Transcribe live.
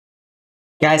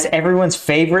Guys, everyone's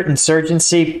favorite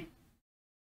insurgency.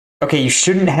 Okay, you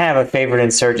shouldn't have a favorite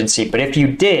insurgency, but if you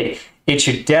did, it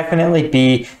should definitely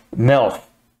be MILF.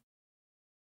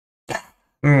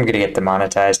 I'm gonna get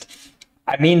demonetized.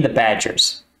 I mean the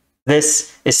Badgers.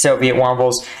 This is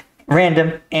Sovietwomble's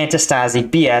Random Antistasi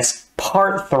BS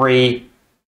Part 3.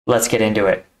 Let's get into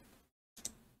it.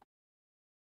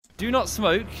 Do not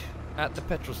smoke at the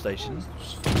petrol station,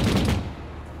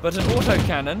 but an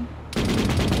autocannon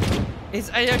is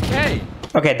A-okay.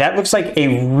 Okay, that looks like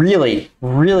a really,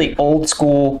 really old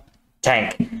school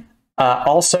tank.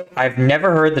 Also, I've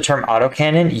never heard the term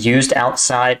autocannon used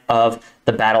outside of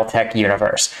the Battletech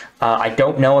universe. I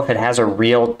don't know if it has a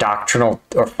real doctrinal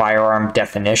or firearm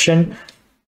definition,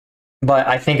 but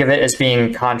I think of it as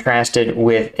being contrasted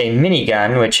with a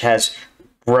minigun, which has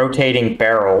rotating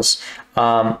barrels,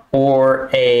 or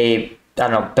a, I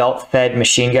don't know, belt-fed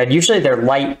machine gun. Usually they're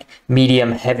light,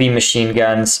 medium, heavy machine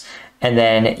guns, and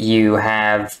then you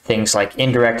have things like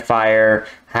indirect fire,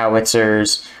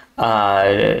 howitzers.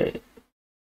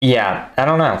 Yeah, I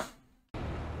don't know.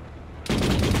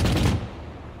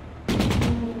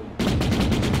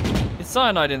 Is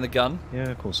cyanide in the gun? Yeah,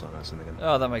 of course cyanide's in the gun.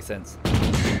 Oh, that makes sense.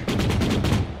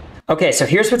 Okay, so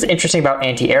here's what's interesting about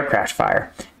anti-aircraft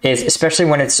fire, is especially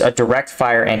when it's a direct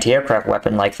fire anti-aircraft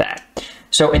weapon like that.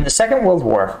 So in the Second World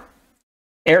War,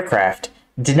 aircraft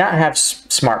did not have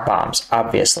smart bombs,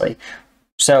 obviously.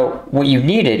 So what you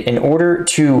needed in order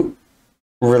to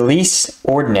release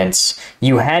ordnance,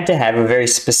 you had to have a very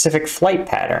specific flight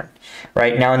pattern,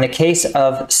 right? Now, in the case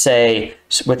of, say,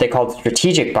 what they called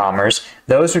strategic bombers,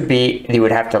 those would be, you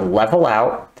would have to level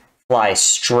out, fly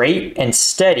straight and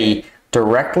steady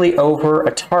directly over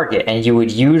a target, and you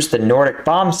would use the Nordic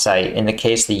bomb sight, in the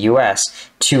case of the US,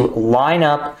 to line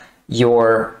up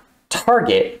your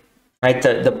target, right?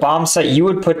 The bomb sight, you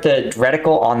would put the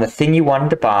reticle on the thing you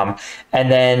wanted to bomb,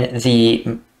 and then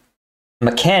the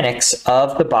mechanics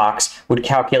of the box would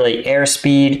calculate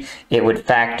airspeed, it would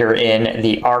factor in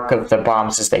the arc of the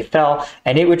bombs as they fell,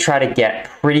 and it would try to get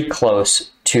pretty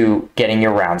close to getting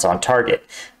your rounds on target.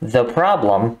 The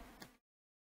problem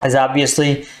is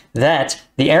obviously that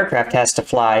the aircraft has to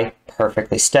fly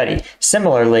perfectly steady.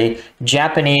 Similarly,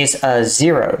 Japanese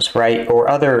Zeros, right, or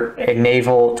other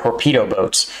naval torpedo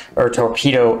boats or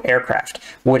torpedo aircraft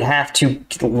would have to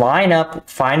line up,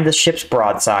 find the ship's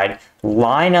broadside,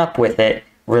 line up with it,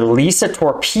 release a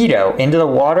torpedo into the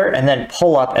water, and then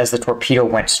pull up as the torpedo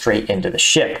went straight into the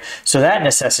ship. So that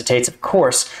necessitates, of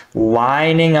course,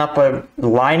 lining up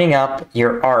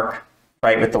your arc,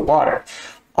 right, with the water.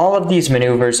 All of these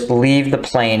maneuvers leave the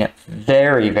plane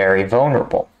very, very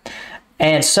vulnerable.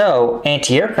 And so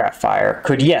anti-aircraft fire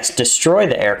could, yes, destroy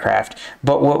the aircraft,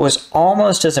 but what was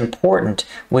almost as important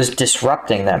was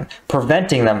disrupting them,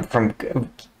 preventing them from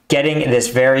getting this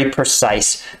very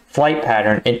precise flight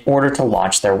pattern in order to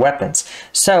launch their weapons.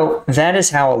 So that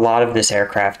is how a lot of this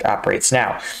aircraft operates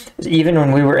now. Even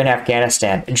when we were in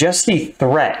Afghanistan, just the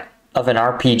threat of an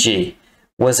RPG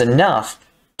was enough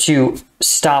to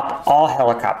stop all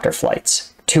helicopter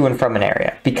flights to and from an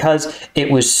area because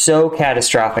it was so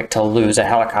catastrophic to lose a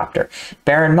helicopter.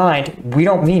 Bear in mind, we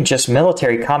don't mean just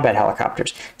military combat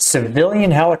helicopters. Civilian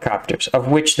helicopters, of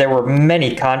which there were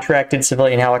many contracted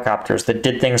civilian helicopters that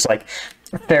did things like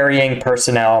ferrying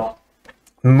personnel,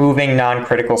 moving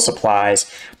non-critical supplies.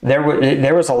 There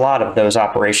was a lot of those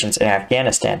operations in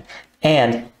Afghanistan.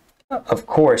 And, of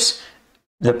course,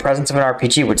 the presence of an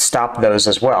RPG would stop those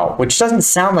as well, which doesn't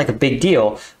sound like a big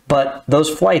deal, but those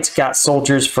flights got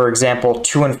soldiers, for example,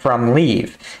 to and from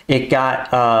leave. It got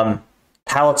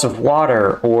pallets of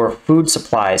water or food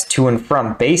supplies to and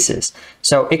from bases.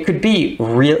 So it could be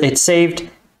real. It saved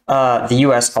the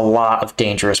U.S. a lot of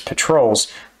dangerous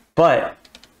patrols, but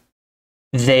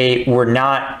they were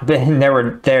not,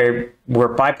 there were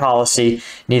by policy,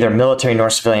 neither military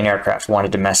nor civilian aircraft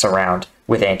wanted to mess around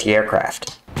with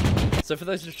anti-aircraft. So for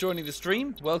those just joining the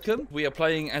stream, welcome. We are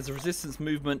playing as a resistance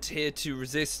movement here to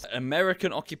resist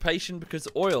American occupation because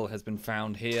oil has been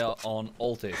found here on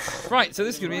Altis. Right, so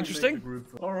this is going to be interesting.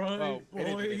 Alright,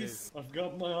 boys, I've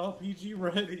got my RPG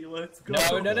ready, let's go.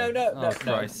 No,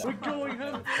 Christ. We're going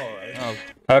home. Oh.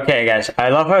 Okay, guys, I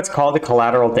love how it's called the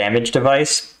collateral damage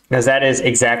device, because that is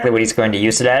exactly what he's going to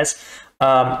use it as.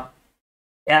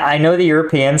 I know the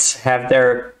Europeans have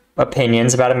their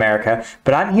opinions about America,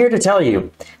 but I'm here to tell you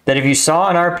that if you saw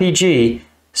an RPG,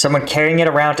 someone carrying it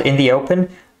around in the open,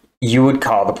 you would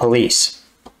call the police.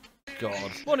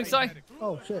 God. Morning, Si.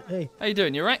 Oh shit, hey. How you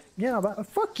doing? You alright? Yeah, but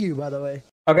fuck you, by the way.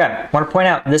 Okay, I want to point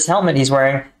out, this helmet he's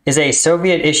wearing is a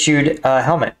Soviet-issued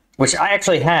helmet. which I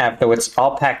actually have, though it's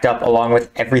all packed up along with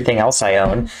everything else I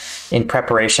own in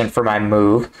preparation for my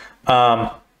move.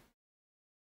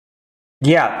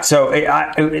 Yeah, so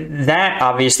that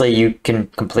obviously you can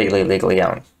completely legally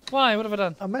own. Why? What have I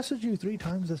done? I messaged you 3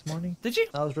 times this morning. Did you?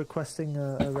 I was requesting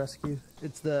a rescue.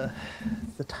 It's the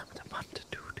time of the month,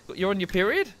 dude. You're on your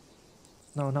period?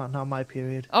 No, not my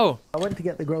period. Oh. I went to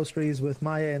get the groceries with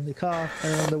Maya in the car,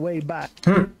 and on the way back...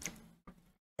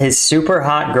 His super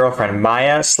hot girlfriend,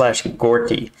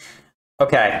 Maya/Gorty.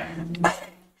 Okay.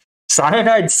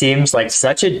 Cyanide seems like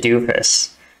such a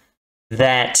doofus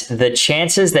that the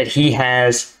chances that he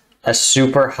has a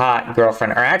super hot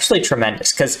girlfriend are actually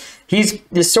tremendous, because he's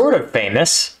sort of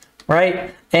famous,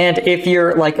 right? And if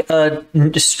you're like a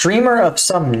streamer of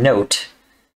some note,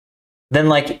 then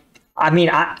like, I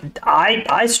mean,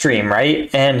 I stream, right?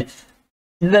 And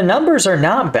the numbers are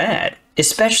not bad,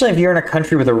 especially if you're in a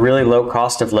country with a really low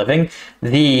cost of living,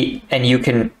 and you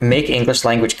can make English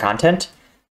language content.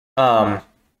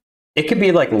 It could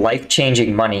be like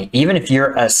life-changing money, even if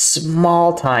you're a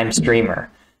small-time streamer.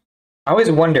 I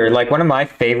always wonder, like one of my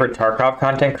favorite Tarkov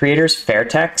content creators,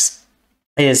 Fairtex,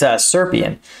 is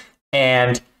Serbian.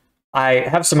 And I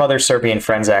have some other Serbian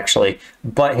friends actually,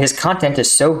 but his content is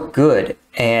so good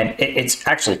and it's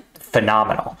actually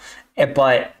phenomenal.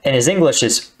 And his English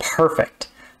is perfect.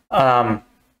 But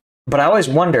I always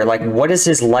wonder, like, what is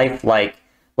his life like?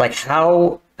 Like,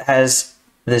 how has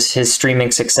his streaming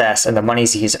success and the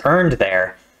monies he's earned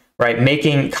there, right,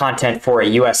 making content for a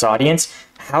US audience,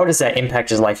 how does that impact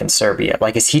his life in Serbia?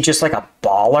 Like, is he just like a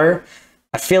baller?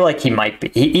 I feel like he might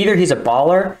be. Either he's a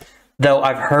baller, though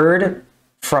I've heard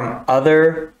from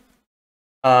other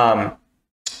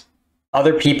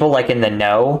people like in the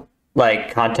know,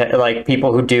 like content, like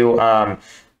people who do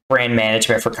brand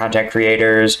management for content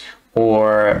creators,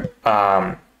 or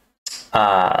like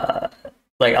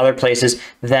other places,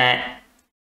 that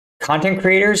content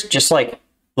creators, just like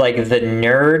the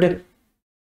nerd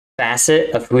facet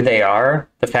of who they are,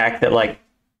 the fact that like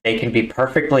they can be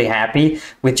perfectly happy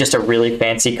with just a really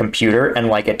fancy computer and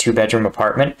like a 2-bedroom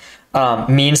apartment,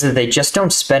 means that they just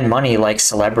don't spend money like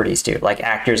celebrities do, like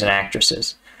actors and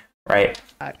actresses, right?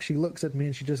 She looks at me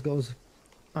and she just goes,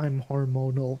 "I'm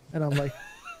hormonal," and I'm like,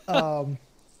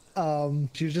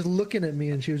 she was just looking at me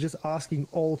and she was just asking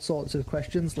all sorts of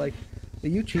questions like, "Are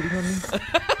you cheating on me?"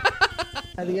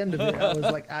 At the end of it, I was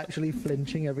like actually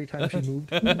flinching every time she moved.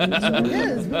 So,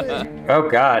 yes, but... Oh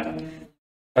God.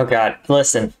 Oh God.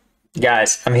 Listen,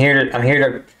 guys, I'm here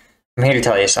to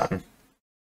tell you something.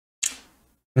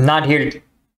 I'm not here to...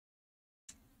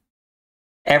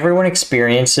 Everyone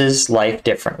experiences life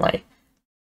differently,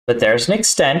 but there's an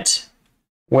extent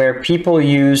where people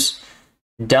use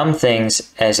dumb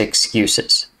things as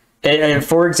excuses. And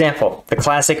for example, the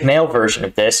classic male version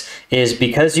of this is,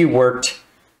 because you worked,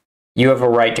 you have a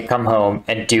right to come home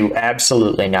and do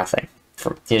absolutely nothing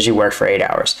because you worked for 8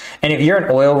 hours. And if you're an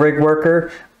oil rig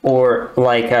worker or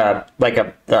like a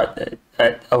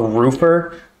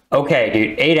roofer, okay,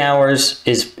 dude, 8 hours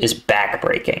is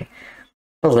backbreaking.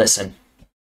 But listen,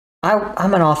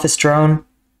 I'm an office drone.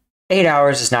 8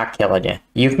 hours is not killing you.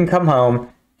 You can come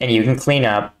home and you can clean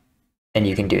up and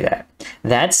you can do that.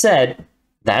 That said,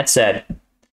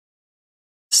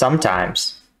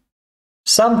 sometimes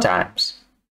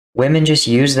women just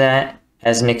use that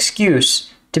as an excuse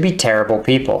to be terrible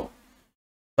people.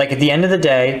 Like, at the end of the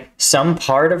day, some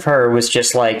part of her was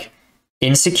just like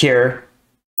insecure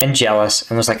and jealous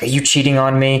and was like, "Are you cheating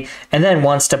on me?" And then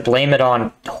wants to blame it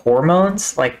on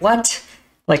hormones. Like, what?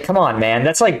 Like, come on, man.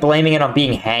 That's like blaming it on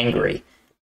being hangry.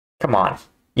 Come on.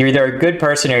 You're either a good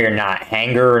person or you're not.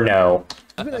 Hanger or no.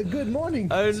 It's been a good morning.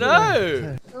 Oh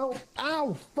no! Oh,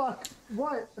 ow, fuck.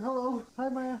 What? Hello. Hi,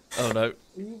 Maya. Oh no. Are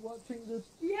you watching this?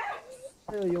 Yes!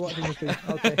 Oh, you're watching this thing.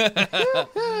 Okay.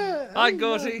 Hi,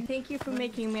 Gorty. Thank you for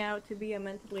making me out to be a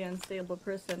mentally unstable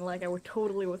person. Like, I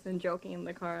totally wasn't joking in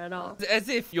the car at all. As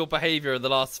if your behavior in the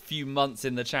last few months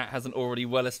in the chat hasn't already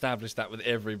well established that with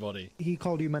everybody. He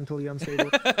called you mentally unstable.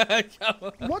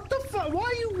 What the fuck? Why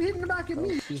are you hitting back at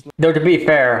me? Though, to be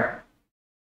fair,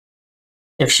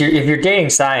 if you're dating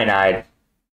Cyanide,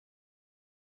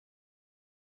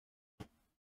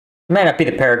 it may not be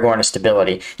the Paragon of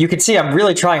stability. You can see I'm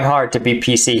really trying hard to be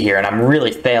PC here, and I'm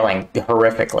really failing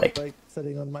horrifically. Like,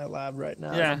 sitting on my lab right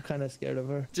now. Yeah. I'm kind of scared of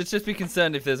her. Just be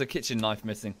concerned if there's a kitchen knife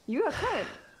missing. You a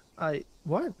cunt.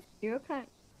 What? You a cunt.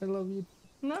 I love you.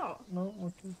 No. No?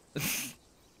 Okay.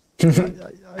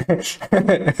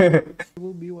 I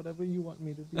will be whatever you want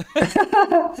me to be.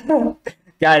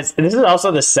 Guys, this is also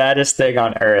the saddest thing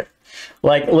on earth.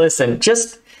 Like, listen,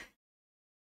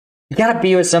 you gotta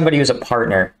be with somebody who's a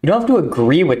partner. You don't have to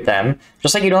agree with them,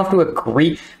 just like you don't have to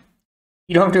agree.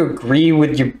 you don't have to agree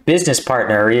with your business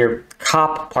partner or your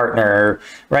cop partner,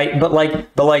 right? But like,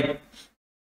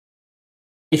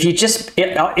 if you just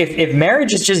if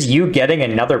marriage is just you getting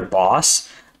another boss,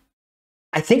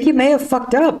 I think you may have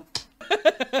fucked up.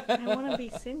 I want to be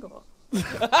single.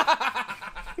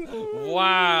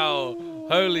 Wow.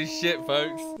 Holy shit,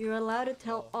 folks. You're allowed to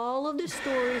tell all of the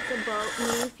stories about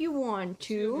me if you want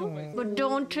to, but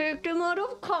don't take them out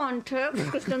of context,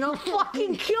 because then I'll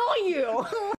fucking kill you.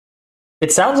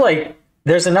 It sounds like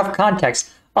there's enough context.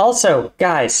 Also,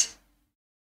 guys,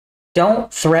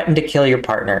 don't threaten to kill your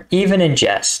partner, even in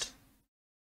jest.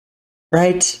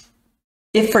 Right?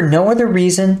 If for no other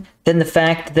reason than the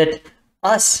fact that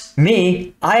I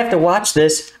have to watch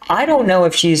this. I don't know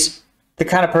if she's the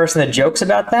kind of person that jokes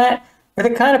about that or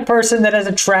the kind of person that has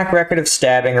a track record of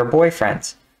stabbing her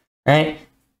boyfriends. Right?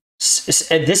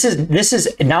 This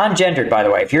is non-gendered, by the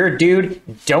way. If you're a dude,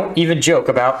 don't even joke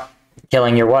about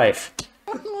killing your wife.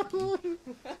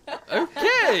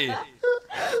 Okay.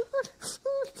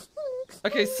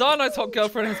 Okay, Cyanide's hot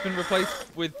girlfriend has been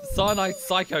replaced with Cyanide's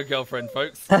psycho girlfriend,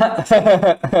 folks.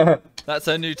 That's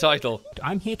her new title.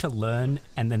 I'm here to learn,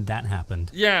 and then that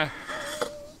happened. Yeah.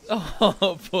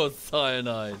 Oh, poor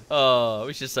Cyanide. Oh,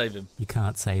 we should save him. You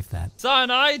can't save that.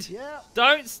 Cyanide! Yeah.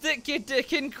 Don't stick your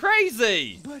dick in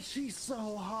crazy! But she's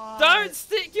so hot. Don't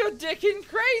stick your dick in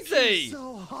crazy! She's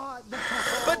so hot. No.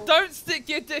 But don't stick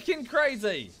your dick in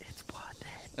crazy! It's blood.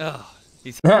 Oh,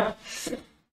 he's...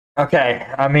 Okay,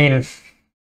 I mean,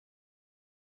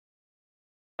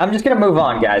 I'm just gonna move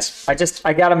on, guys.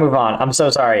 I gotta move on. I'm so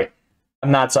sorry.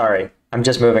 I'm not sorry. I'm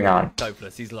just moving on.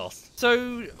 hopeless, he's lost.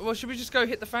 So, well, should we just go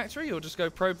hit the factory or just go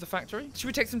probe the factory? Should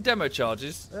we take some demo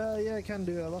charges? Yeah, I can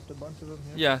do. I left a bunch of them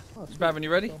here. Yeah. Oh, sweet. Spavin,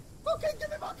 you ready? Okay, give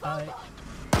me my car.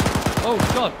 Oh,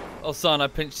 God. Oh, son, I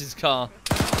pinched his car.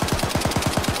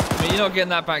 I mean, you're not getting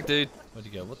that back, dude. Where'd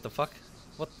you go? What the fuck?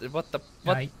 What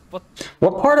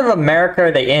What part of America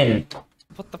are they in?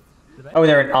 What the... Oh,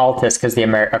 they're in Altus because the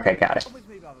America. Okay, got it.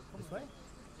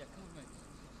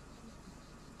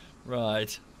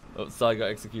 Right. Oh, Sai got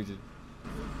executed.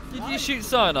 Did you shoot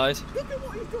Cyanide?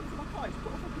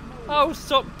 Oh,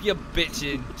 stop your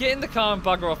bitching. Get in the car and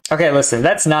bugger off. Okay, listen,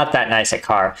 that's not that nice a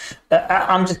car.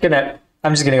 I'm just gonna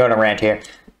go on a rant here.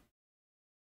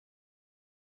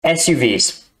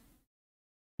 SUVs.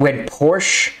 When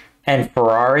Porsche and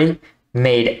Ferrari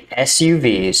made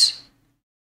SUVs,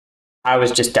 I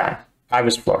was just done. I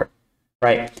was floored.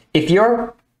 Right? If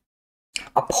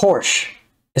a Porsche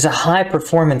is a high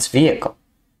performance vehicle,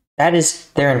 that is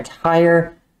their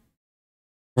entire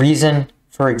reason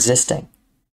for existing.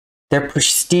 They're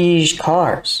prestige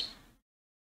cars.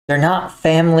 They're not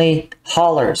family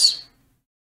haulers.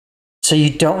 So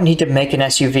you don't need to make an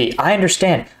SUV. I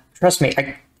understand. Trust me.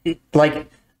 I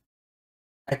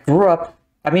grew up,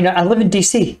 I live in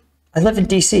DC.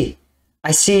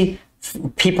 I see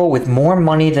people with more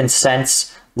money than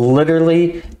sense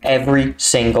literally every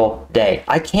single day.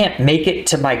 I can't make it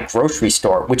to my grocery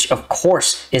store, which of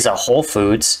course is a Whole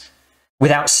Foods,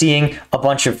 without seeing a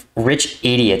bunch of rich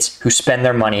idiots who spend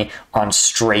their money on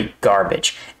straight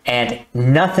garbage. And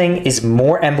nothing is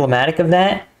more emblematic of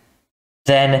that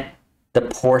than the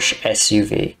Porsche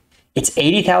SUV. It's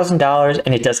 $80,000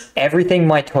 and it does everything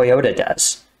my Toyota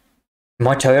does.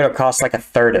 My Toyota costs like a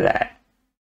third of that.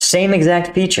 Same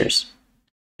exact features.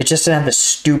 It just doesn't have the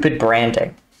stupid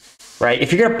branding, right?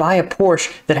 If you're gonna buy a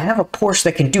Porsche, then have a Porsche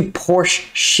that can do Porsche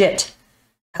shit.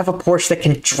 Have a Porsche that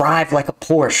can drive like a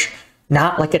Porsche,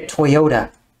 not like a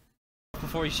Toyota.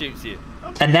 Before he shoots you.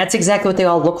 And that's exactly what they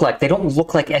all look like. They don't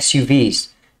look like SUVs.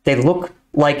 They look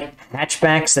like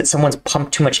hatchbacks that someone's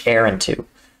pumped too much air into.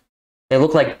 They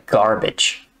look like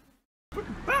garbage.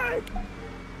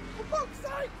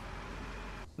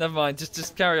 Never mind,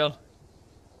 just carry on.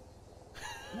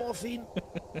 Morphine.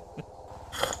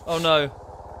 Oh no.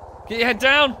 Get your head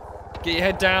down! Get your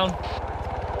head down.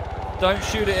 Don't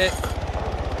shoot at it.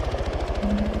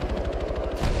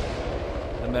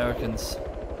 Americans.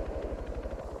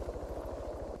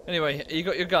 Anyway, you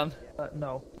got your gun?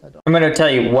 No, I don't. I'm going to tell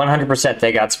you 100%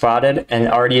 they got spotted and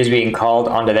already is being called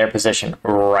onto their position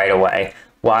right away.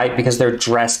 Why? Because they're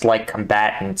dressed like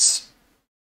combatants.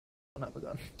 I don't have a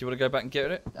gun. Do you want to go back and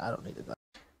get it? I don't need a gun.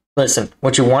 Listen,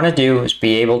 what you want to do is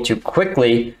be able to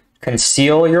quickly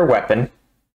conceal your weapon,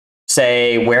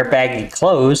 say wear baggy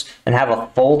clothes, and have a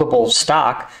foldable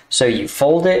stock. So you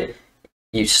fold it,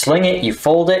 you sling it, you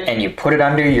fold it, and you put it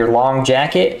under your long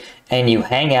jacket, and you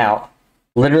hang out.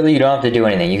 Literally, you don't have to do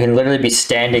anything. You can literally be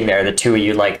standing there, the two of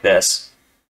you, like this.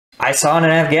 I saw it in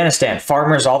Afghanistan,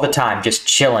 farmers all the time, just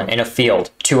chilling in a field,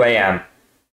 2 a.m.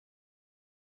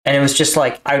 And it was just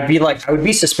like, I would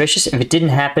be suspicious if it didn't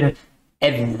happen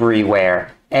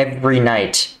everywhere, every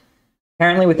night.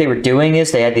 Apparently what they were doing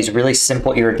is they had these really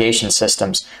simple irrigation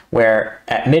systems where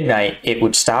at midnight it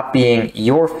would stop being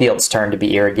your field's turn to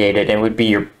be irrigated and it would be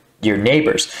your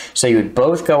neighbors. So you would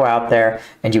both go out there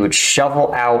and you would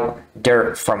shovel out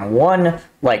dirt from one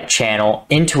like channel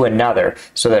into another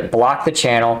so that it blocked the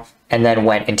channel and then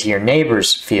went into your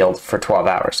neighbor's field for 12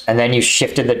 hours. And then you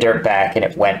shifted the dirt back and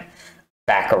it went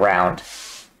back around.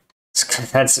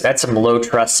 That's some low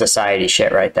trust society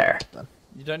shit right there.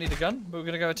 You don't need a gun? We're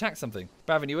going to go attack something.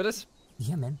 Bavin, you with us?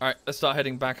 Yeah, man. Alright, let's start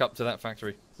heading back up to that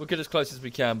factory. We'll get as close as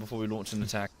we can before we launch an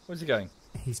attack. Where's he going?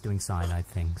 He's doing cyanide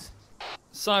things.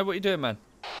 Si, what are you doing, man?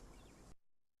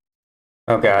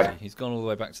 Oh god. He's gone all the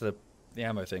way back to the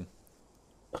ammo thing.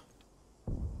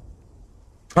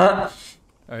 Huh?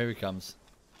 Oh, here he comes.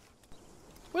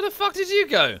 Where the fuck did you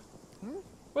go?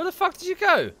 Where the fuck did you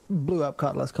go? Blew up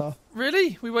Cutlass car.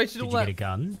 Really? We waited Did all you that... get a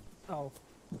gun? Oh,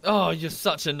 Oh, you're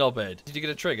such a knobhead. Did you get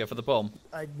a trigger for the bomb?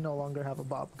 I no longer have a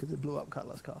bomb because it blew up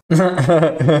Cutlass car.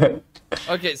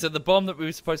 Okay, so the bomb that we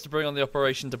were supposed to bring on the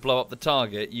operation to blow up the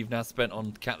target, you've now spent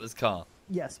on Catler's car.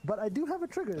 Yes, but I do have a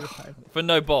trigger this time. For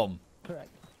no bomb. Correct.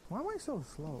 Why am I so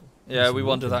slow? Yeah, we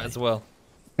wonder that as well.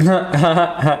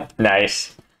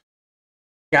 Nice.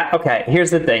 Yeah, okay,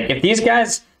 here's the thing. If these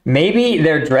guys, maybe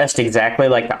they're dressed exactly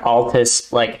like the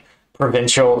Altus, like,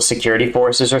 provincial security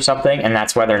forces or something, and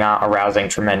that's why they're not arousing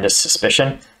tremendous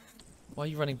suspicion. Why are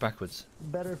you running backwards?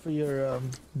 Better for your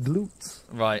glutes.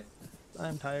 Right.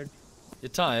 I'm tired. You're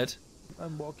tired?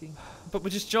 I'm walking. But we're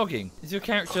just jogging. Is your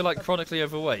character, like, chronically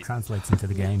overweight? Translates into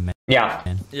the game, man. Yeah.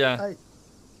 Yeah.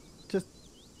 Just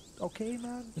okay,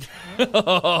 man.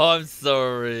 Oh, I'm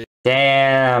sorry.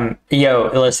 Damn. Yo,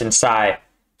 listen, Sai.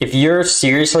 If you're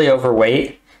seriously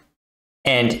overweight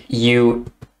and you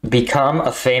become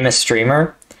a famous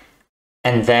streamer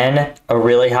and then a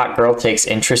really hot girl takes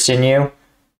interest in you,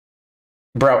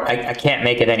 bro, I can't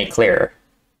make it any clearer.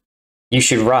 You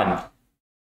should run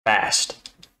fast.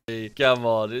 Come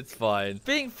on, it's fine.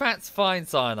 Being fat's fine,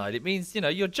 Cyanide. It means, you know,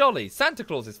 you're jolly. Santa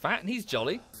Claus is fat and he's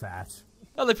jolly. Fat.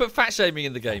 Oh, they put fat shaming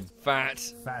in the game. Fat.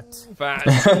 Fat.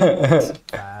 Fat.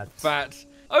 Fat. Fat.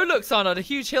 Oh, look, Cyanide, a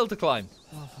huge hill to climb.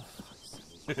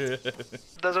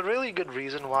 There's a really good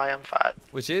reason why I'm fat.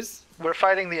 Which is? We're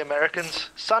fighting the Americans.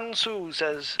 Sun Tzu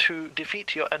says to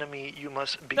defeat your enemy, you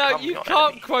must No, become you your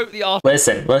can't enemy. quote the article.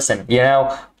 Listen, you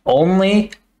know,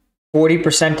 only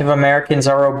 40% of Americans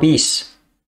are obese.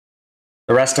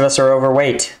 The rest of us are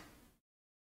overweight.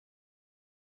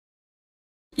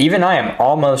 Even I am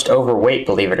almost overweight,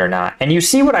 believe it or not. And you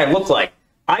see what I look like.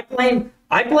 I blame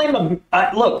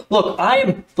look, I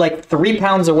am like 3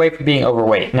 pounds away from being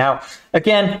overweight. Now,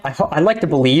 again, I like to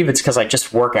believe it's because I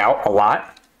just work out a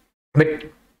lot, but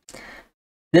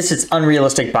this is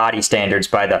unrealistic body standards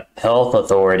by the health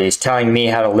authorities telling me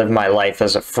how to live my life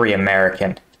as a free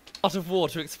American. Art of War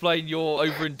to explain your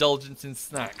overindulgence in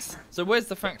snacks. So where's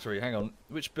the factory? Hang on.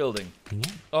 Which building? Yeah.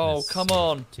 Oh, That's, come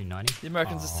on. 290. The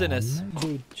Americans are sinners. no.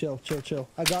 Dude, chill.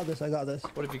 I got this.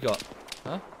 What have you got?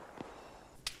 Huh?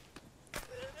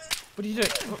 What are you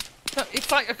doing? No,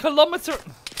 it's like a kilometer.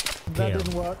 That Kill.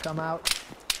 didn't work. I'm out.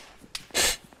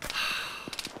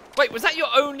 Wait, was that your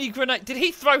only grenade? Did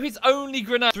he throw his only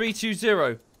grenade?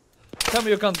 320. Tell me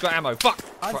your gun's got ammo. Fuck.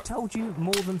 I've told you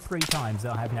more than 3 times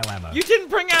that I have no ammo. You didn't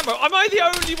bring ammo. Am I the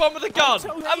only one with a gun?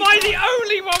 Am I the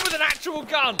only one with an actual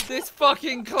gun? This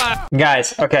fucking clap.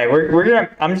 Guys, okay,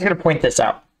 I'm just gonna point this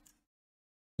out.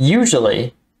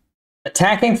 Usually,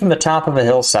 attacking from the top of a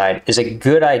hillside is a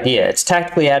good idea. It's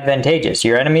tactically advantageous.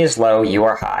 Your enemy is low, you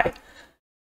are high.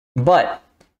 But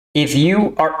if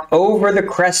you are over the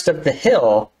crest of the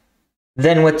hill,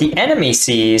 then what the enemy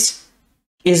sees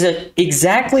is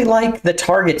exactly like the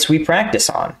targets we practice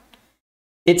on.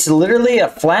 It's literally a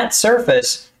flat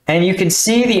surface, and you can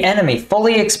see the enemy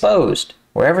fully exposed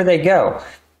wherever they go.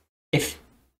 If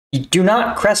you do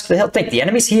not crest the hill, think the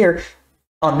enemy's here.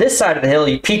 On this side of the hill,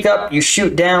 you peek up, you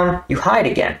shoot down, you hide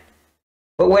again.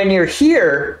 But when you're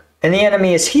here, and the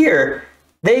enemy is here,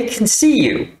 they can see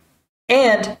you.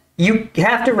 And you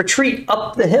have to retreat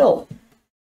up the hill.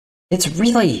 It's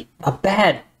really a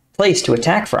bad place to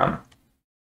attack from.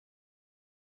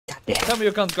 God damn. Tell me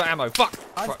your gun's got ammo. Fuck.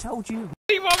 I've told you.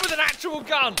 Anyone with an actual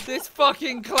gun. This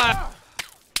fucking clap.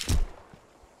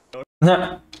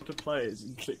 To play it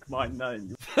and click my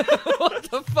name. What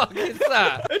the fuck is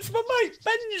that? It's my mate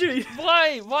Benji.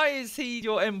 Why is he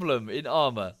your emblem in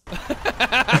armor? His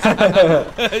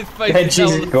face Benji's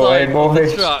is on the going, side of the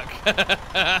boys. truck.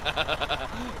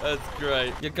 That's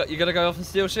great. You gonna go off and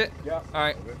steal shit? Yeah. All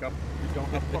right. You don't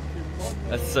have fucking one.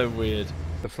 That's so weird.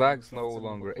 The flag's no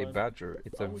longer a badger,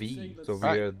 it's a V, so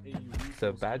Right. we're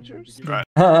The Badgers? Right.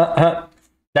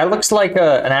 That looks like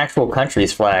an actual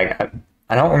country's flag.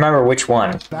 I don't remember which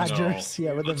one. Badgers,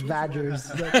 yeah, with the badgers.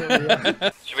 That's what we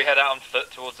are. Should we head out on foot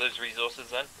towards those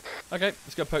resources then? Okay,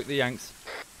 let's go poke the Yanks.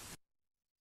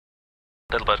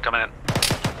 Little bird coming in.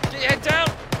 Get your head down!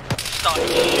 Started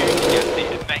shooting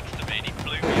at the next to me and he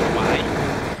blew me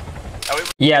away.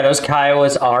 Yeah, those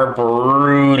Kiowas are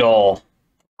brutal.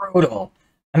 Brutal.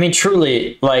 I mean,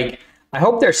 truly, like, I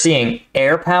hope they're seeing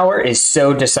air power is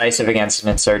so decisive against an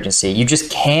insurgency. You just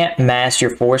can't mass your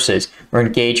forces or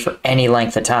engage for any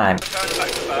length of time. Going back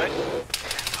to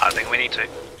base. I think we need to.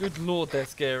 Good lord, they're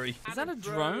scary. Is that a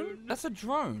drone? That's a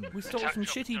drone. We stole some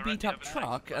shitty beat-up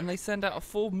truck and they send out a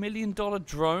 $4 million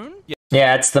drone? Yeah.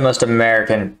 Yeah, it's the most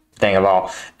American thing of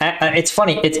all. It's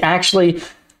funny, it's actually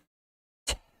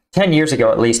 10 years ago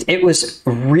at least, it was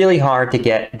really hard to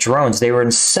get drones. They were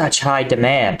in such high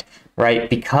demand, right?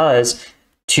 Because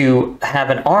to have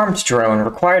an armed drone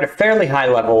required a fairly high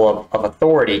level of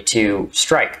authority to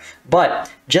strike. But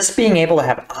just being able to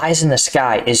have eyes in the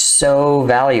sky is so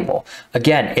valuable.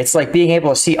 Again, it's like being able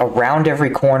to see around every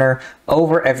corner,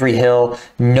 over every hill,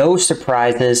 no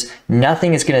surprises,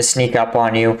 nothing is going to sneak up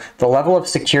on you. The level of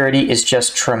security is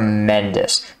just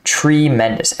tremendous,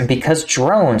 tremendous. And because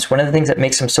drones, one of the things that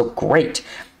makes them so great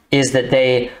is that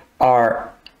they are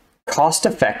cost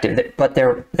effective, but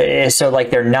they're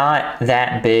not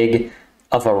that big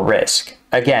of a risk.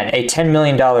 Again, a $10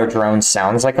 million drone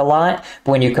sounds like a lot,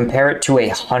 but when you compare it to a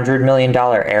 $100 million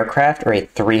aircraft or a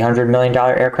 $300 million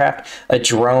aircraft, a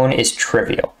drone is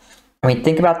trivial. I mean,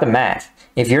 think about the math.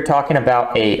 If you're talking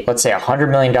about let's say a $100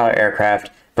 million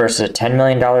aircraft versus a $10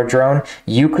 million drone,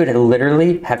 you could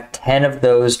literally have 10 of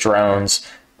those drones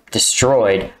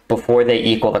destroyed before they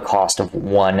equal the cost of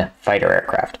one fighter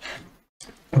aircraft.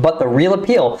 But the real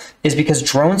appeal is because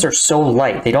drones are so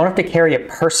light, they don't have to carry a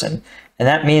person, and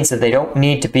that means that they don't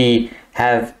need to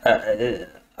have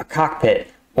a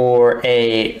cockpit or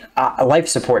a life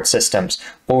support systems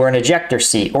or an ejector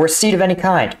seat or a seat of any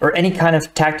kind or any kind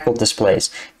of tactical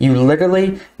displays. You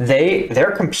literally,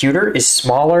 their computer is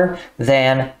smaller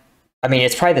than, I mean,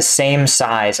 it's probably the same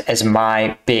size as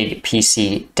my big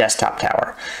PC desktop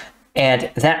tower.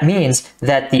 And that means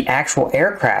that the actual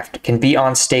aircraft can be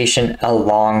on station a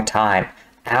long time,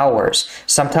 hours.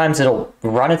 Sometimes it'll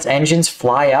run its engines,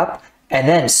 fly up, and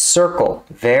then circle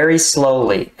very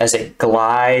slowly as it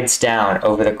glides down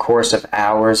over the course of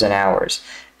hours and hours.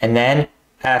 And then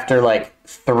after like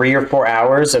 3 or 4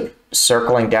 hours of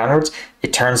circling downwards,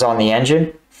 it turns on the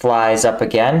engine, flies up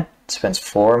again, spends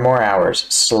 4 more hours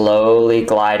slowly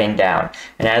gliding down.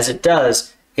 And as it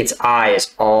does, its eye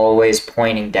is always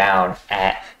pointing down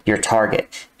at your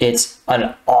target. It's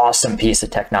an awesome piece of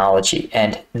technology,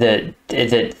 and the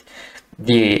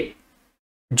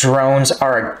drones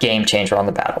are a game changer on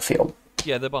the battlefield.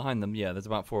 Yeah, they're behind them. Yeah, there's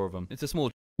about 4 of them. It's a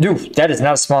small... Dude, that is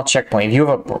not a small checkpoint.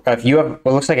 If you have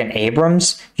what looks like an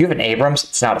Abrams, if you have an Abrams,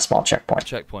 it's not a small checkpoint.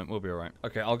 Checkpoint, we'll be alright.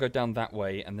 Okay, I'll go down that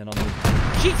way, and then I'll move...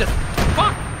 Jesus!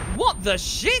 Fuck! What the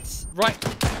shit? Right.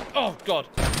 Oh, God.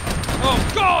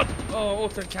 Oh, God! Oh,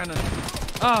 autocannon.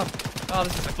 Oh,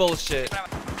 this is bullshit.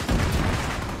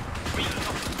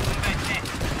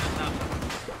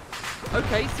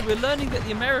 Okay, so we're learning that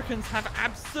the Americans have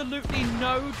absolutely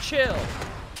no chill.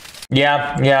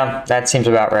 Yeah, that seems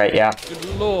about right, yeah. Good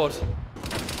lord.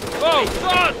 Oh,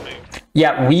 God!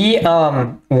 Yeah, we,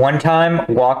 one time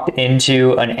walked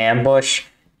into an ambush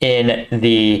in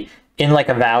like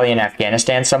a valley in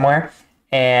Afghanistan somewhere,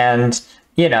 and...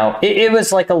 You know, it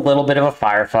was like a little bit of a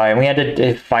firefight, and we had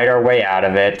to fight our way out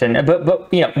of it. And but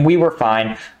you know, we were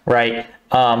fine, right?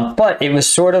 But it was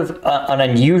sort of an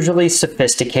unusually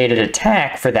sophisticated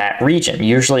attack for that region.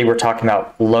 Usually, we're talking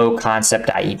about low concept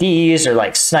IEDs or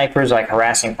like snipers, like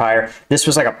harassing fire. This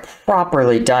was like a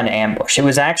properly done ambush. It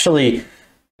was actually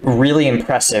really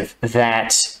impressive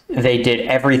that they did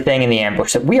everything in the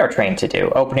ambush that we are trained to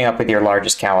do, opening up with your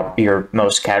largest caliber, your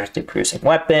most casualty producing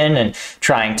weapon, and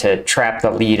trying to trap the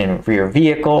lead and rear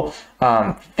vehicle.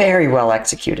 Very well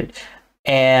executed.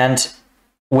 And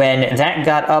when that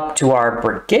got up to our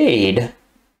brigade,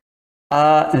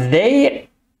 they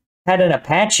had an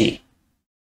Apache.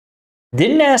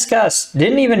 Didn't ask us,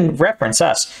 didn't even reference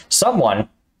us. Someone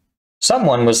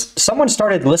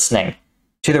started listening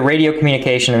to the radio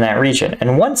communication in that region.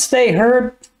 And once they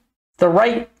heard the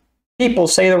right people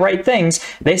say the right things,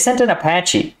 they sent an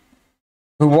Apache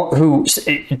who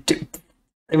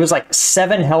it was like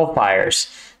 7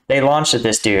 Hellfires they launched at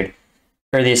this dude,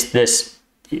 or this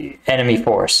enemy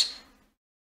force.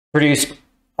 Produced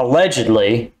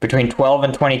allegedly between 12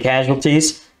 and 20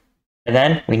 casualties, and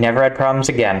then we never had problems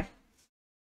again.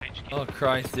 Oh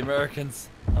Christ, the Americans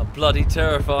are bloody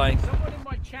terrifying. Someone in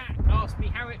my chat asked me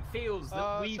how it feels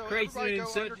that we've so created an everybody go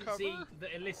insurgency undercover?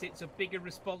 that elicits a bigger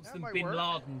response That than might Bin work.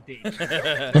 Laden did.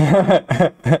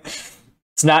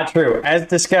 It's not true. As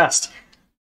discussed,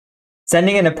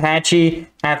 sending an Apache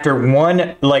after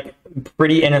one, like,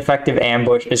 pretty ineffective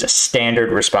ambush is a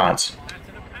standard response.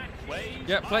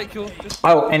 Yeah, play it cool. Just...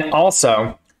 Oh, and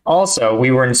also,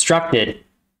 we were instructed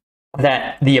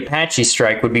that the Apache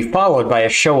strike would be followed by a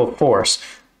show of force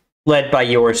led by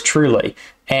yours truly.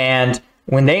 And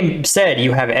when they said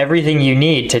you have everything you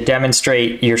need to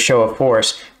demonstrate your show of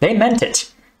force, they meant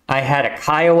it. I had a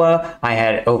Kiowa, I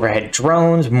had overhead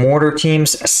drones, mortar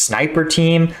teams, a sniper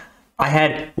team. I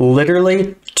had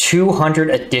literally 200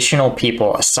 additional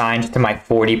people assigned to my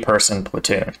 40-person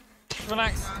platoon.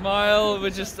 Relax, smile. We're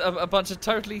just a bunch of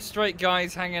totally straight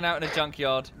guys hanging out in a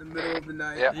junkyard. In the middle of the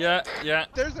night. Yeah, yeah.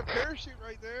 There's a parachute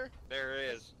right there. There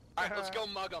it is. Alright, let's go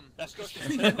mug them. Let's go.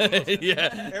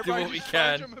 Yeah, do what we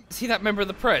can. See that member of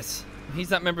the press? He's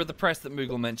that member of the press that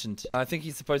Moogle mentioned. I think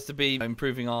he's supposed to be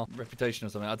improving our reputation or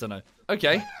something. I don't know.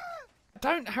 Okay.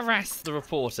 Don't harass the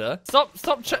reporter. Stop.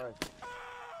 Truck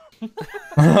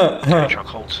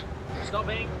holds.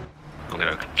 Stopping. I'm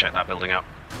gonna check that building out.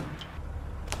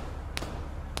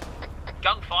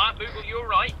 Gunfire. Moogle, you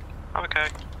alright? I'm okay.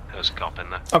 There's a cop in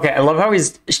there. Okay, I love how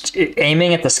he's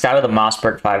aiming at the sky with a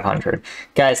Mossberg 500.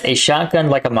 Guys, a shotgun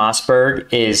like a Mossberg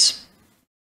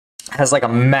has like a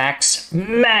max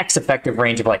effective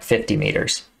range of like 50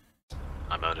 meters.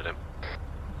 I murdered him.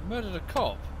 Murdered a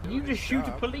cop. You just shoot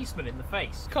a policeman in the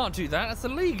face. Can't do that. That's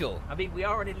illegal. I mean, we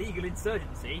are an illegal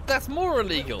insurgency. That's more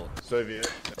illegal.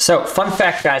 Soviet. So, fun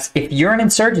fact, guys, if you're an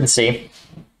insurgency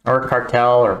or a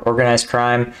cartel or organized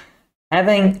crime,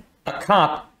 having a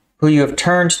cop who you have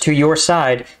turned to your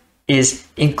side is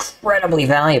incredibly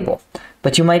valuable.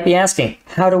 But you might be asking,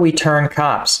 how do we turn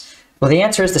cops? Well, the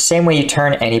answer is the same way you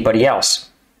turn anybody else.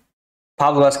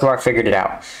 Pablo Escobar figured it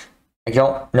out. I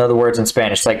don't know the words in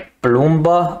Spanish, like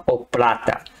plumba o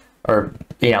plata, or,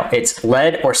 you know, it's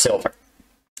lead or silver.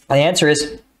 The answer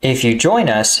is, if you join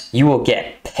us, you will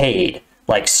get paid,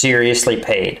 like seriously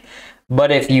paid.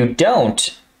 But if you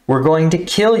don't, we're going to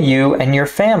kill you and your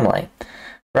family,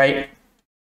 right?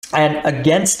 And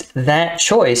against that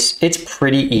choice, it's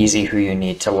pretty easy who you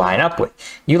need to line up with.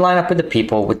 You line up with the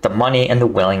people with the money and the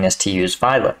willingness to use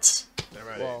violence.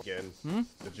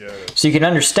 So you can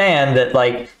understand that,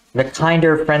 like, the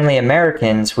kinder, friendly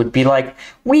Americans would be like,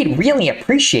 we'd really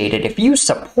appreciate it if you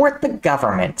support the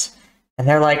government. And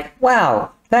they're like,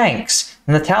 wow, thanks.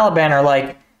 And the Taliban are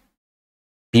like,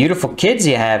 beautiful kids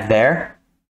you have there.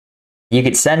 You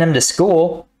could send them to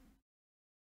school.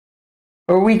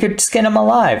 Or we could skin them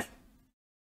alive.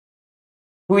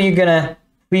 Who are you gonna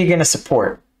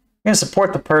support? You're gonna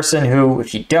support the person who,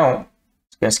 if you don't,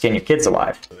 is gonna skin your kids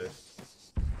alive.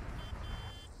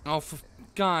 Oh,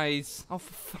 guys. Oh,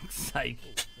 for fuck's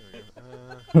sake.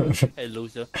 Hey,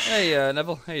 loser. Hey,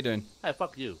 Neville. How you doing? Hey,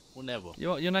 fuck you. Who Neville?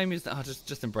 Your name is... Oh,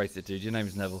 just embrace it, dude. Your name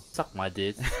is Neville. Suck my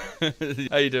dick.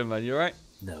 How you doing, man? You alright?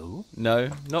 No. No?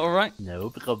 Not alright? No,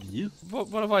 because you. What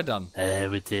have I done?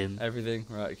 Everything. Everything?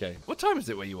 Right, okay. What time is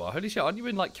it where you are? Holy shit, aren't you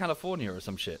in, like, California or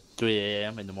some shit? 3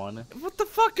 a.m. in the morning. What the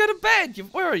fuck? Go to bed!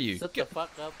 Where are you? Shut the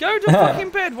fuck up. Go to fucking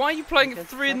bed! Why are you playing at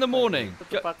 3 in the morning? Shut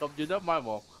the fuck up. You're not my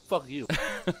mom. Fuck you.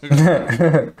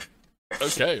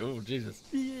 Okay, oh, Jesus.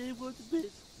 Yeah, go to bed.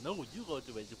 No, you go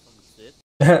to bed, you fucking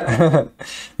shit.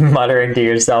 Muttering to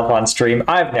yourself on stream.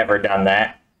 I've never done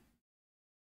that.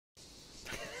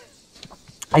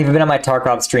 If you've been on my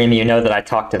Tarkov stream, you know that I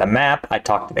talk to the map, I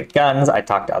talk to the guns, I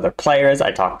talk to other players,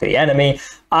 I talk to the enemy.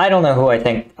 I don't know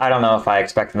if I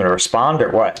expect them to respond or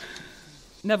what.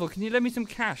 Neville, can you lend me some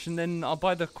cash and then I'll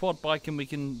buy the quad bike and we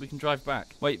can drive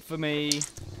back. Wait for me.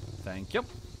 Thank you.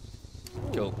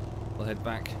 Cool. We'll head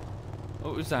back.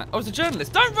 What was that? Oh, it's a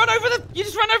journalist. Don't run over the... You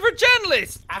just ran over a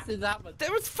journalist! Accident happened.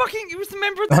 It was the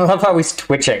member of I love how he's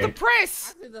twitching. the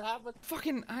press! Accident happened.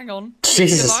 Fucking, hang on.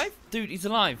 Jesus. He's alive? Dude, he's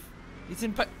alive. He's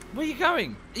in... Where are you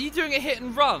going? Are you doing a hit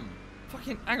and run?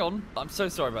 Fucking, hang on. I'm so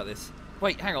sorry about this.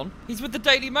 Wait, hang on. He's with the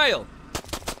Daily Mail.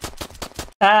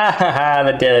 Ah,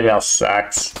 the Daily Mail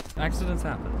sucks. Accidents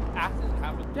happen. Accident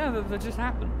happened. Yeah, they just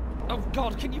happen. Oh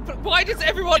god, can you put... Why does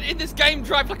everyone in this game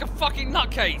drive like a fucking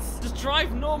nutcase? Just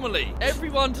drive normally.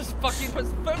 Everyone just fucking puts...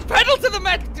 Pedal to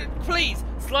the please,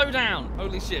 slow down.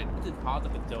 Holy shit. It's hard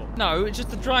of a joke. No, it's just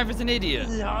the driver's an idiot.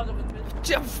 It's hard of a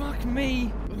joke. Fuck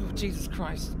me. Oh, Jesus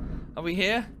Christ. Are we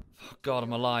here? Oh god,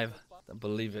 I'm alive. Don't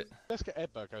believe it. Let's get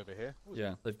Edberg over here.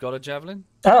 Yeah, they've got a javelin.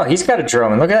 Oh, he's got a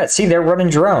drone. Look at that. See, they're running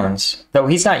drones. Though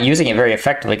he's not using it very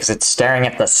effectively because it's staring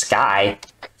at the sky.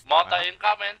 Mortar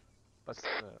incoming. Let's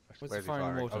Where's Where's he he firing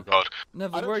firing? mortar? Oh god.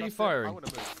 Neville, where are you firing?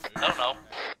 I don't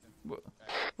know.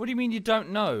 What do you mean you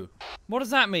don't know? What does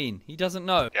that mean? He doesn't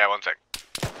know. Yeah, one sec.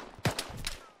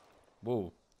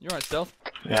 Whoa. You're right, Stealth.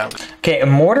 Yeah. Okay, a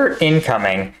mortar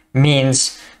incoming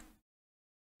means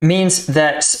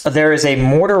that there is a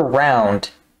mortar round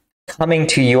coming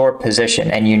to your position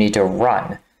and you need to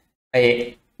run.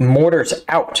 A mortars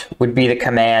out would be the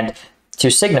command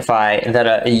to signify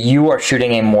that you are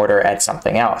shooting a mortar at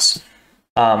something else.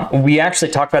 We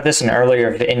actually talked about this in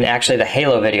actually the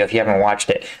Halo video, if you haven't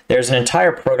watched it. There's an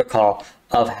entire protocol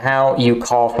of how you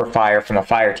call for fire from a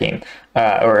fire team,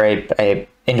 or a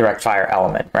indirect fire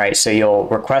element, right? So you'll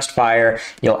request fire,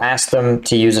 you'll ask them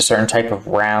to use a certain type of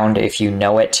round if you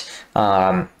know it,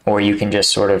 or you can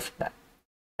just sort of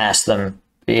ask them,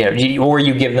 or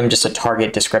you give them just a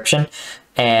target description,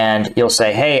 and you'll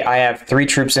say, hey, I have 3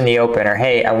 troops in the open, or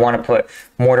hey, I want to put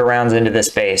mortar rounds into this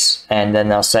base. And then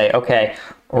they'll say, okay,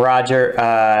 Roger,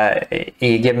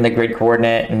 you give them the grid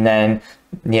coordinate, and then,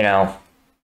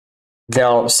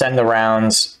 they'll send the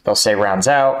rounds, they'll say rounds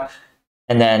out,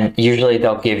 and then usually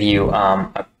they'll give you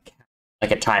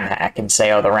like a time hack and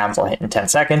say, oh, the rounds will hit in 10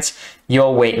 seconds.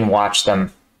 You'll wait and watch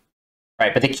them,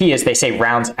 right? But the key is they say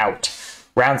rounds out.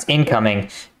 Rounds incoming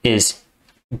is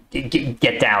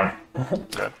get down.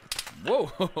 Good. Whoa.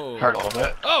 Hurt a little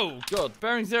bit. Oh, God.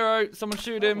 Bearing 0. Someone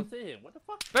shoot him. What the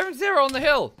fuck? Bearing 0 on the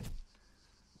hill.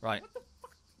 Right.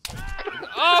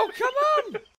 Oh,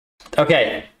 come on.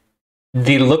 Okay.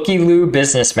 The looky-loo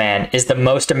businessman is the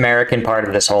most American part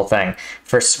of this whole thing.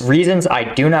 For reasons I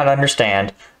do not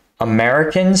understand,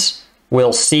 Americans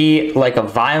will see like a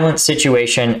violent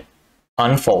situation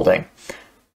unfolding,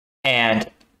 and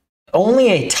only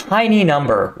a tiny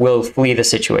number will flee the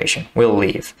situation, will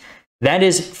leave. That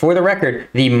is, for the record,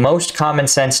 the most common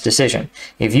sense decision.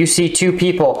 If you see 2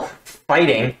 people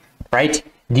fighting, right,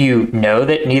 do you know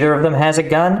that neither of them has a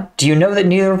gun? Do you know that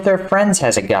neither of their friends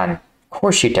has a gun? Of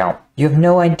course you don't. You have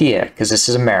no idea, because this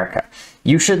is America.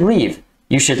 You should leave.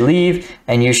 You should leave,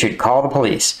 and you should call the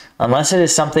police. Unless it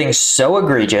is something so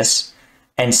egregious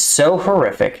and so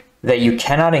horrific that you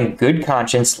cannot in good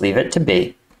conscience leave it to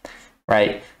be,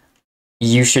 right?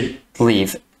 You should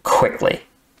leave quickly.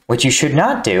 What you should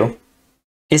not do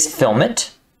is film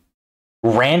it,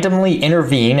 randomly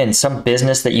intervene in some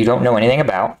business that you don't know anything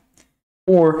about,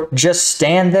 or just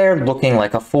stand there looking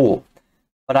like a fool.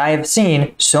 But I have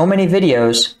seen so many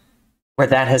videos where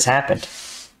that has happened.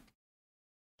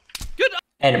 Good.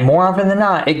 And more often than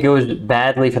not, it goes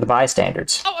badly for the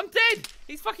bystanders. Oh, I'm dead.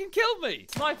 He's fucking killed me.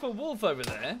 Sniper Wolf over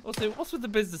there. What's with the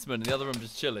businessman in the other room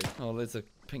just chilling? Oh, there's a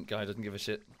pink guy who doesn't give a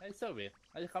shit. Hey, Soviet,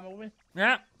 are you coming with me?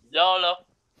 Yeah. YOLO.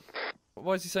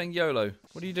 Why is he saying YOLO?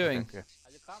 What are you doing? Okay.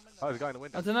 Oh, there's a guy in the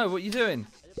window. I don't know. What are you doing?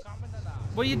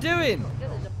 What are you doing?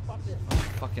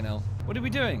 Fucking hell. What are we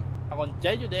doing? I'm gonna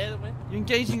tell you there, man. You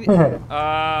engaging?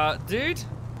 Dude.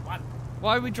 What?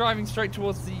 Why are we driving straight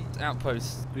towards the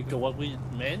outpost? Because what we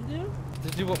men do?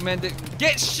 To do what men do?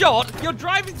 Get shot! You're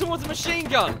driving towards a machine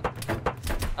gun!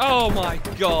 Oh my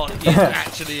god, he is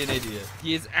actually an idiot.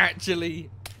 He is actually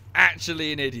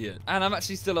an idiot. And I'm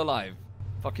actually still alive.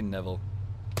 Fucking Neville.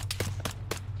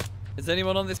 Is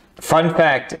anyone on this? Fun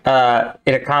fact,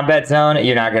 in a combat zone,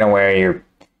 you're not going to wear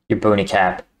your boonie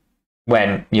cap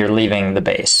when you're leaving the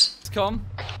base. Com?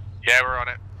 Yeah, we're on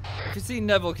it. If you see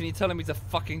Neville, can you tell him he's a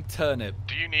fucking turnip?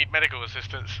 Do you need medical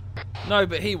assistance? No,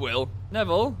 but he will.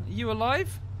 Neville, are you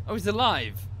alive? Oh, he's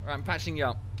alive. Right, I'm patching you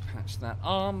up. Patch that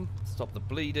arm. Stop the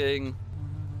bleeding.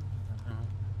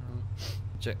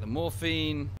 Check the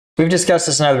morphine. We've discussed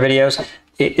this in other videos.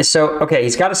 So, okay,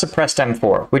 he's got a suppressed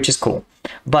M4, which is cool.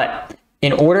 But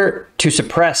in order to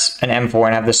suppress an M4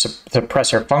 and have the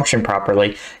suppressor function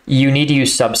properly, you need to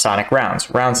use subsonic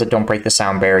rounds. Rounds that don't break the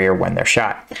sound barrier when they're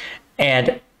shot.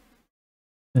 And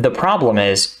the problem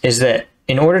is that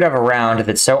in order to have a round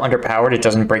that's so underpowered it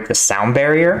doesn't break the sound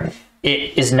barrier,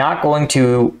 it is not going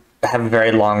to have a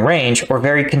very long range or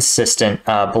very consistent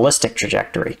ballistic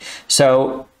trajectory.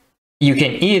 So you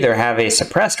can either have a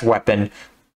suppressed weapon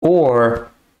or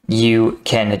you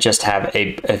can just have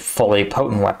a fully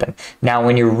potent weapon. Now,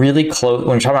 when you're really close,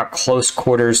 when you're talking about close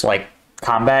quarters like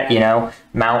combat,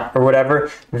 mount or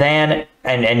whatever, then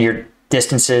and your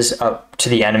distances up to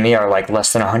the enemy are like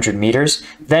less than 100 meters,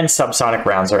 then subsonic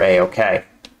rounds are a-okay.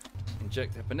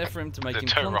 Inject epinephrine to make him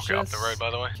tow conscious. rocket up the road, by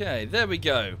the way. Okay, there we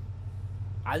go.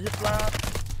 I just love.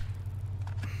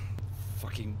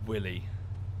 Fucking Willy.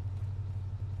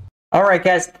 All right,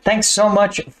 guys, thanks so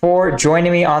much for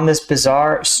joining me on this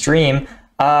bizarre stream.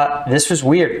 This was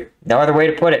weird. No other way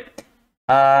to put it.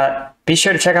 Be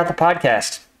sure to check out the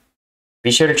podcast.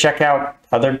 Be sure to check out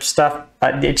other stuff.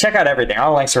 Check out everything.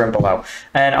 All links are in below.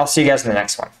 And I'll see you guys in the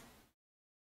next one.